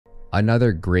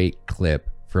Another great clip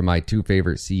from my two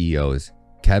favorite CEOs,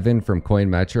 Kevin from Coin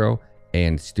Metro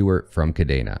and Stuart from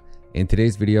Kadena. In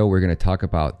today's video, we're going to talk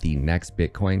about the next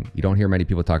Bitcoin. You don't hear many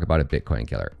people talk about a Bitcoin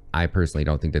killer. I personally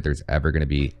don't think that there's ever going to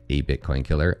be a Bitcoin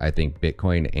killer. I think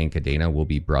Bitcoin and Kadena will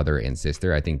be brother and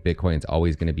sister. I think Bitcoin's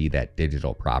always going to be that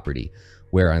digital property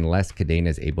where unless Kadena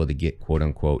is able to get quote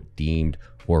unquote deemed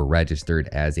or registered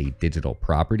as a digital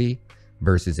property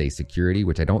versus a security,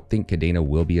 which I don't think Kadena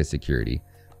will be a security,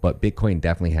 but Bitcoin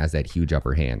definitely has that huge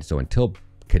upper hand. So until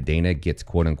Kadena gets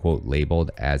quote unquote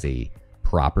labeled as a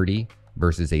property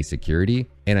versus a security,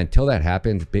 and until that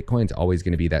happens, Bitcoin's always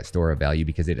going to be that store of value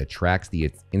because it attracts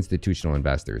the institutional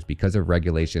investors because of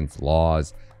regulations,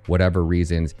 laws, whatever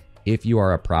reasons. If you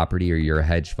are a property or you're a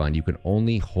hedge fund, you can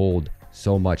only hold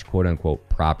so much quote unquote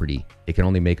property. It can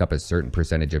only make up a certain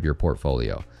percentage of your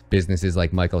portfolio. Businesses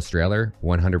like Michael Strahler,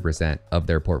 100% of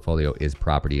their portfolio is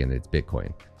property and it's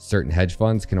Bitcoin. Certain hedge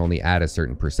funds can only add a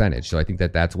certain percentage. So I think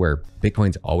that that's where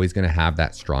Bitcoin's always going to have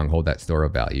that stronghold, that store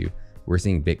of value. We're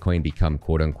seeing Bitcoin become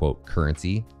quote unquote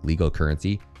currency, legal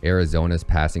currency. Arizona's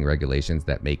passing regulations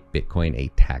that make Bitcoin a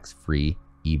tax-free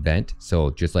event. So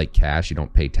just like cash, you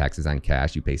don't pay taxes on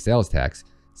cash, you pay sales tax.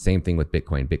 Same thing with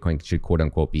Bitcoin. Bitcoin should quote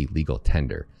unquote be legal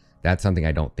tender. That's something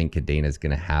I don't think Kadena is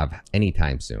going to have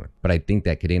anytime soon, but I think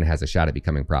that Kadena has a shot at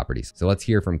becoming properties. So let's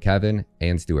hear from Kevin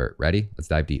and Stuart. Ready? Let's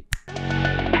dive deep.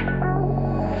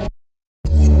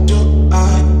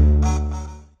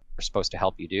 We're supposed to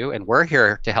help you do, and we're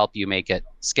here to help you make it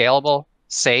scalable,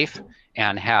 safe,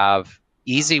 and have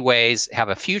easy ways, have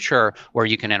a future where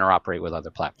you can interoperate with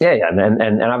other platforms. Yeah.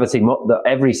 And obviously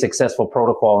every successful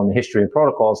protocol in the history of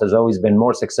protocols has always been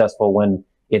more successful when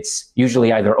it's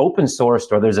usually either open sourced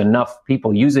or there's enough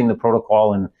people using the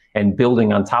protocol and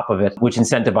building on top of it, which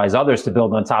incentivize others to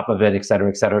build on top of it, et cetera,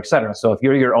 et cetera, et cetera. So if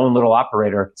you're your own little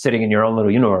operator sitting in your own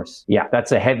little universe, yeah,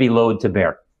 that's a heavy load to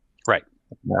bear. Right.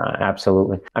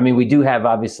 Absolutely. I mean, we do have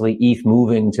obviously ETH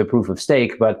moving to proof of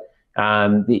stake, but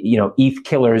ETH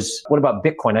killers. What about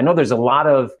Bitcoin? I know there's a lot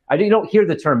of, you don't hear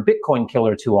the term Bitcoin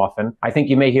killer too often. I think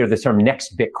you may hear the term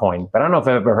next Bitcoin, but I don't know if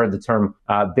I've ever heard the term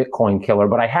Bitcoin killer,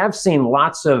 but I have seen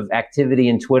lots of activity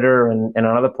in Twitter and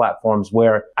on other platforms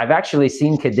where I've actually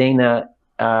seen Kadena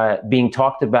being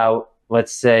talked about,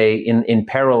 let's say, in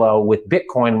parallel with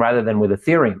Bitcoin rather than with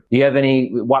Ethereum. Do you have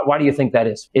why do you think that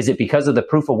is? Is it because of the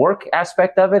proof of work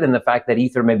aspect of it and the fact that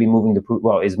Ether may be moving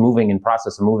to is moving in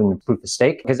process of moving to proof of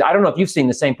stake? Because I don't know if you've seen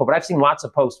the same, but I've seen lots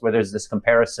of posts where there's this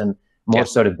comparison more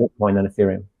so to Bitcoin than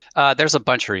Ethereum. There's a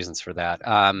bunch of reasons for that.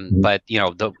 But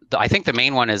I think the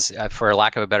main one is, for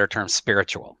lack of a better term,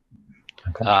 spiritual.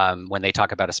 Okay. When they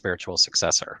talk about a spiritual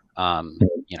successor,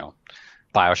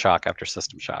 Bioshock after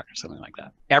System Shock or something like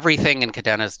that. Everything in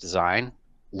Kadena's design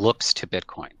looks to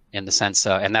Bitcoin in the sense,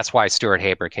 and that's why Stuart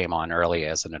Haber came on early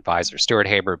as an advisor. Stuart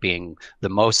Haber being the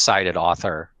most cited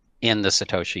author in the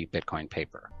Satoshi Bitcoin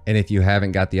paper. And if you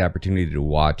haven't got the opportunity to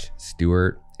watch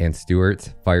Stuart and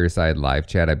Stuart's Fireside Live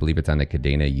Chat, I believe it's on the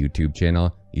Kadena YouTube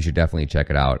channel, you should definitely check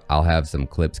it out. I'll have some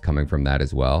clips coming from that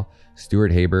as well.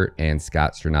 Stuart Haber and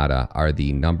Scott Stranata are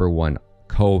the #1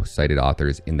 co-cited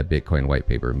authors in the Bitcoin white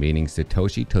paper, meaning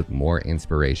Satoshi took more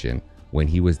inspiration when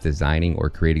he was designing or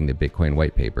creating the Bitcoin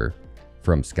white paper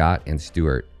from Scott and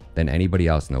Stuart than anybody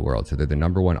else in the world. So they're the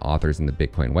 #1 authors in the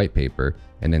Bitcoin white paper.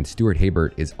 And then Stuart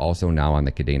Haber is also now on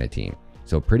the Kadena team.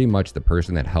 So pretty much the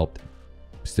person that helped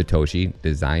Satoshi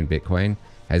design Bitcoin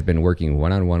has been working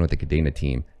one-on-one with the Kadena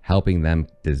team, helping them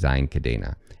design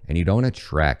Kadena. And you don't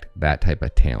attract that type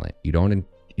of talent. You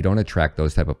don't attract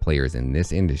those type of players in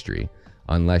this industry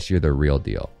unless you're the real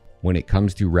deal. When it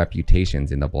comes to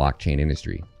reputations in the blockchain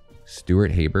industry, Stuart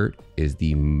Haber is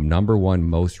the #1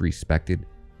 most respected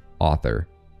author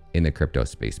in the crypto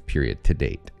space, period, to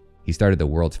date. He started the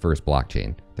world's first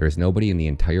blockchain. There is nobody in the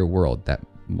entire world that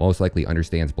most likely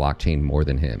understands blockchain more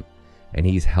than him. And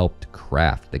he's helped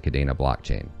craft the Kadena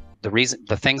blockchain.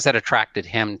 The things that attracted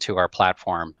him to our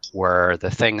platform were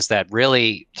the things that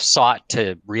really sought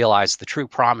to realize the true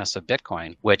promise of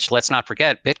Bitcoin, which, let's not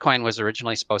forget, Bitcoin was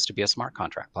originally supposed to be a smart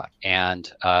contract platform,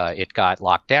 and it got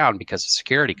locked down because of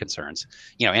security concerns.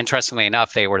 Interestingly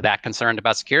enough, they were that concerned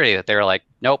about security that they were like,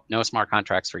 nope, no smart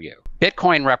contracts for you.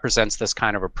 Bitcoin represents this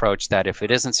kind of approach that if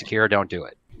it isn't secure, don't do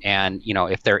it. And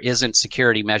if there isn't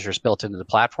security measures built into the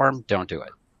platform, don't do it.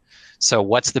 So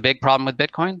what's the big problem with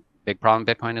Bitcoin? Big problem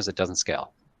with Bitcoin is it doesn't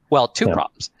scale. Well, two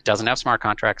problems. It doesn't have smart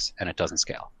contracts and it doesn't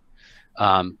scale.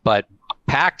 But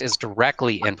Pact is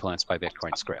directly influenced by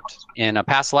Bitcoin script. In a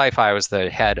past life, I was the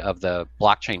head of the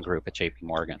blockchain group at JP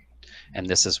Morgan. And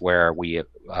this is where we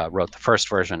wrote the first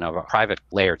version of a private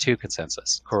layer 2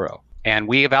 consensus, Quorum. And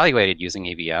we evaluated using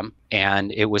EVM,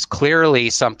 and it was clearly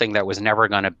something that was never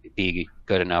going to be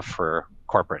good enough for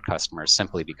corporate customers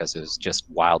simply because it was just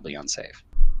wildly unsafe.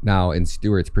 Now, in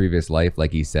Stuart's previous life,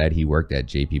 like he said, he worked at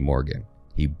JP Morgan.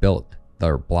 He built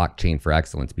the blockchain for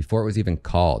excellence before it was even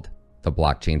called the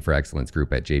Blockchain for Excellence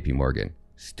group at JP Morgan.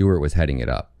 Stuart was heading it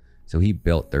up. So he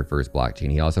built their first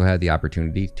blockchain. He also had the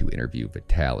opportunity to interview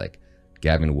Vitalik,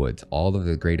 Gavin Woods. All of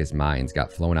the greatest minds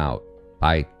got flown out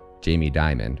by Jamie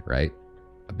Dimon, right?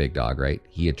 A big dog, right?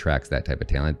 He attracts that type of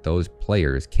talent. Those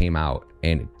players came out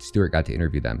and Stuart got to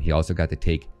interview them. He also got to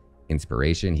take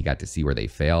inspiration. He got to see where they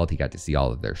failed. He got to see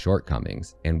all of their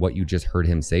shortcomings. And what you just heard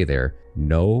him say there,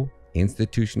 no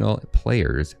institutional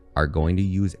players are going to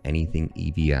use anything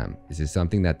EVM. This is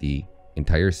something that the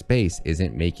entire space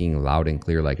isn't making loud and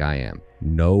clear like I am.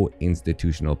 No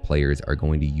institutional players are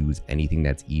going to use anything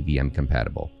that's EVM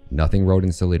compatible. Nothing wrote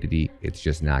in Solidity. It's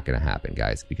just not going to happen,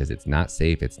 guys, because it's not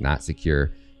safe. It's not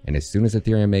secure. And as soon as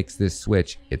Ethereum makes this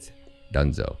switch, it's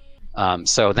donezo.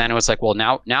 So then it was like, well,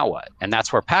 now what? And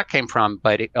that's where Pat came from.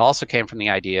 But it also came from the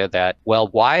idea that, well,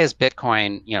 why is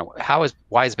Bitcoin,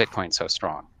 why is Bitcoin so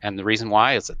strong? And the reason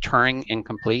why is a Turing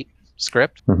incomplete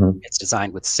script. It's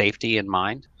designed with safety in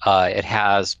mind. It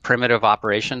has primitive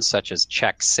operations such as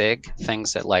check sig,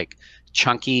 things that like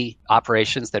chunky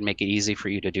operations that make it easy for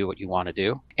you to do what you want to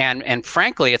do. And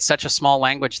frankly, it's such a small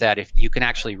language that if you can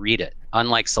actually read it,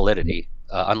 unlike Solidity,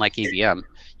 unlike EVM,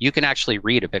 you can actually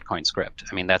read a Bitcoin script.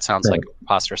 I mean, that sounds like a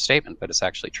preposterous statement, but it's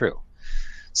actually true.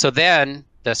 So then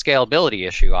the scalability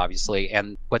issue, obviously,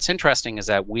 and what's interesting is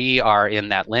that we are in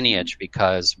that lineage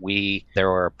because there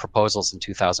were proposals in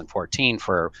 2014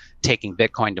 for taking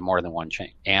Bitcoin to more than one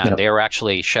chain. And they were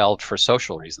actually shelved for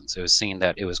social reasons. It was seen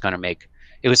that it was going to make,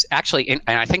 it was actually, and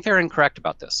I think they're incorrect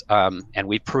about this, and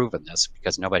we've proven this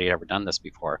because nobody had ever done this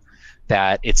before,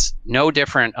 that it's no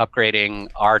different upgrading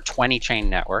our 20 chain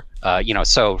network.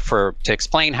 So to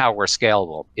explain how we're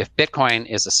scalable, if Bitcoin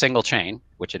is a single chain,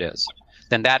 which it is,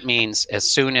 then that means as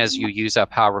soon as you use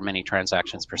up however many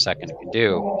transactions per second it can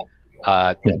do,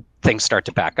 things start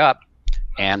to back up.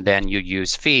 And then you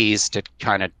use fees to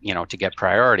kind of, to get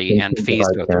priority, and fees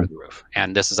go through the roof.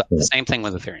 And this is the same thing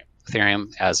with Ethereum.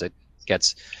 Ethereum, as it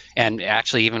gets, and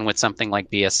actually even with something like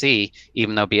BSC,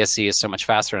 even though BSC is so much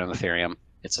faster than Ethereum,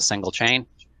 it's a single chain.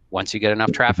 Once you get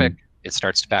enough traffic, it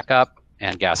starts to back up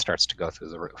and gas starts to go through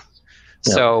the roof.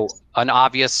 So an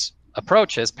obvious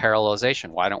approach is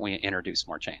parallelization. Why don't we introduce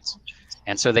more chains?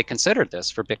 And so they considered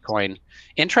this for Bitcoin.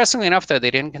 Interestingly enough, though,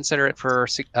 they didn't consider it for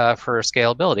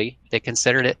scalability. They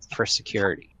considered it for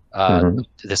security.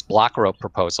 This block rope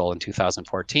proposal in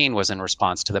 2014 was in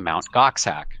response to the Mt. Gox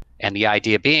hack. And the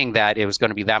idea being that it was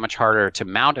going to be that much harder to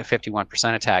mount a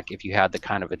 51% attack if you had the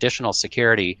kind of additional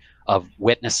security of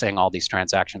witnessing all these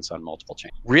transactions on multiple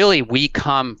chains. Really, we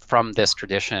come from this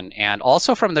tradition, and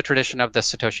also from the tradition of the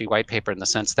Satoshi Whitepaper, in the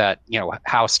sense that,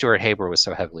 how Stuart Haber was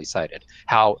so heavily cited,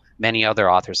 how many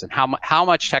other authors, and how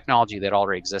much technology that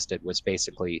already existed was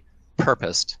basically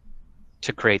purposed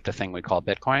to create the thing we call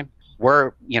Bitcoin.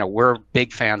 We're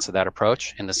big fans of that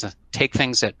approach. And this is, take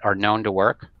things that are known to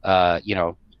work,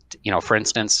 for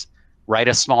instance, write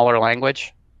a smaller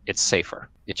language, it's safer.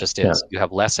 It just is. You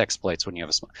have less exploits when you have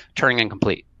a small. Turing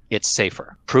incomplete, it's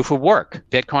safer. Proof of work.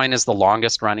 Bitcoin is the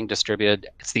longest running distributed.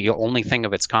 It's the only thing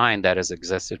of its kind that has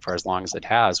existed for as long as it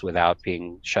has without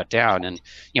being shut down. And,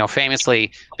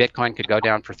 famously, Bitcoin could go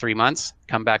down for 3 months,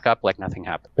 come back up like nothing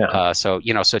happened. So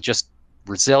just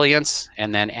resilience,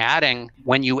 and then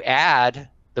when you add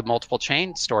the multiple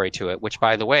chain story to it, which,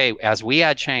 by the way, as we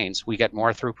add chains, we get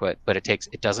more throughput, but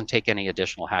it doesn't take any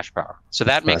additional hash power. So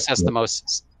that makes us the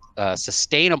most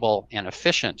sustainable and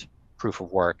efficient proof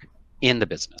of work in the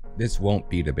business. This won't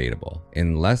be debatable.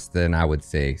 In less than, I would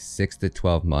say, 6 to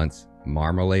 12 months,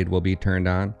 Marmalade will be turned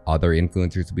on. Other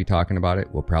influencers will be talking about it.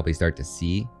 We'll probably start to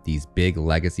see these big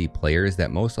legacy players that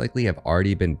most likely have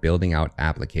already been building out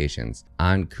applications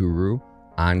on Kuru,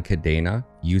 on Kadena,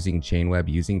 using Chainweb,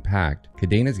 using Pact.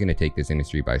 Kadena is going to take this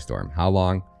industry by storm. How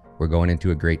long? We're going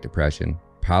into a Great Depression,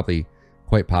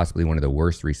 quite possibly one of the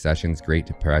worst recessions, Great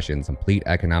Depressions, complete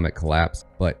economic collapse.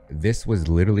 But this was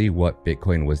literally what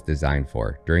Bitcoin was designed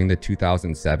for. During the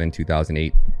 2007,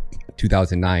 2008,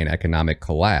 2009 economic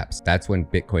collapse, that's when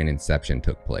Bitcoin inception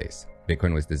took place.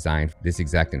 Bitcoin was designed for this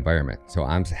exact environment. So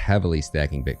I'm heavily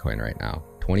stacking Bitcoin right now.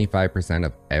 25%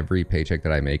 of every paycheck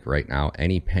that I make right now,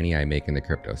 any penny I make in the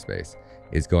crypto space,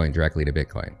 is going directly to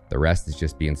Bitcoin. The rest is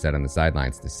just being set on the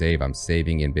sidelines to save. I'm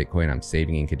saving in Bitcoin. I'm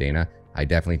saving in Kadena. I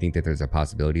definitely think that there's a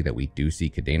possibility that we do see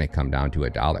Kadena come down to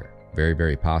 $1. Very,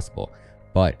 very possible.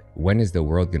 But when is the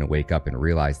world going to wake up and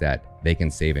realize that they can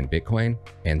save in Bitcoin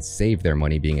and save their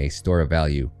money being a store of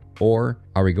value Or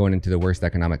are we going into the worst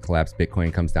economic collapse?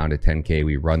 Bitcoin comes down to 10K.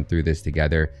 We run through this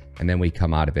together and then we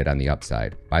come out of it on the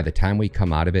upside. By the time we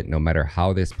come out of it, no matter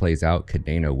how this plays out,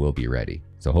 Kadena will be ready.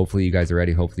 So hopefully you guys are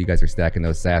ready. Hopefully you guys are stacking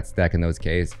those sats, stacking those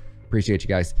Ks. Appreciate you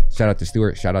guys. Shout out to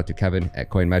Stuart. Shout out to Kevin at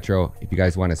CoinMetro. If you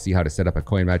guys want to see how to set up a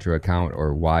CoinMetro account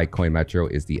or why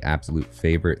CoinMetro is the absolute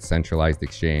favorite centralized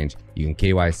exchange, you can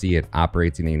KYC. It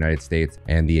operates in the United States,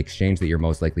 and the exchange that you're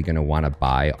most likely going to want to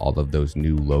buy all of those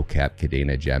new low cap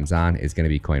Kadena gems on is going to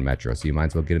be CoinMetro. So you might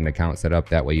as well get an account set up.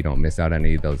 That way you don't miss out on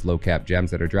any of those low cap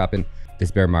gems that are dropping.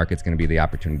 This bear market's going to be the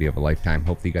opportunity of a lifetime.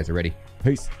 Hopefully you guys are ready.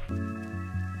 Peace.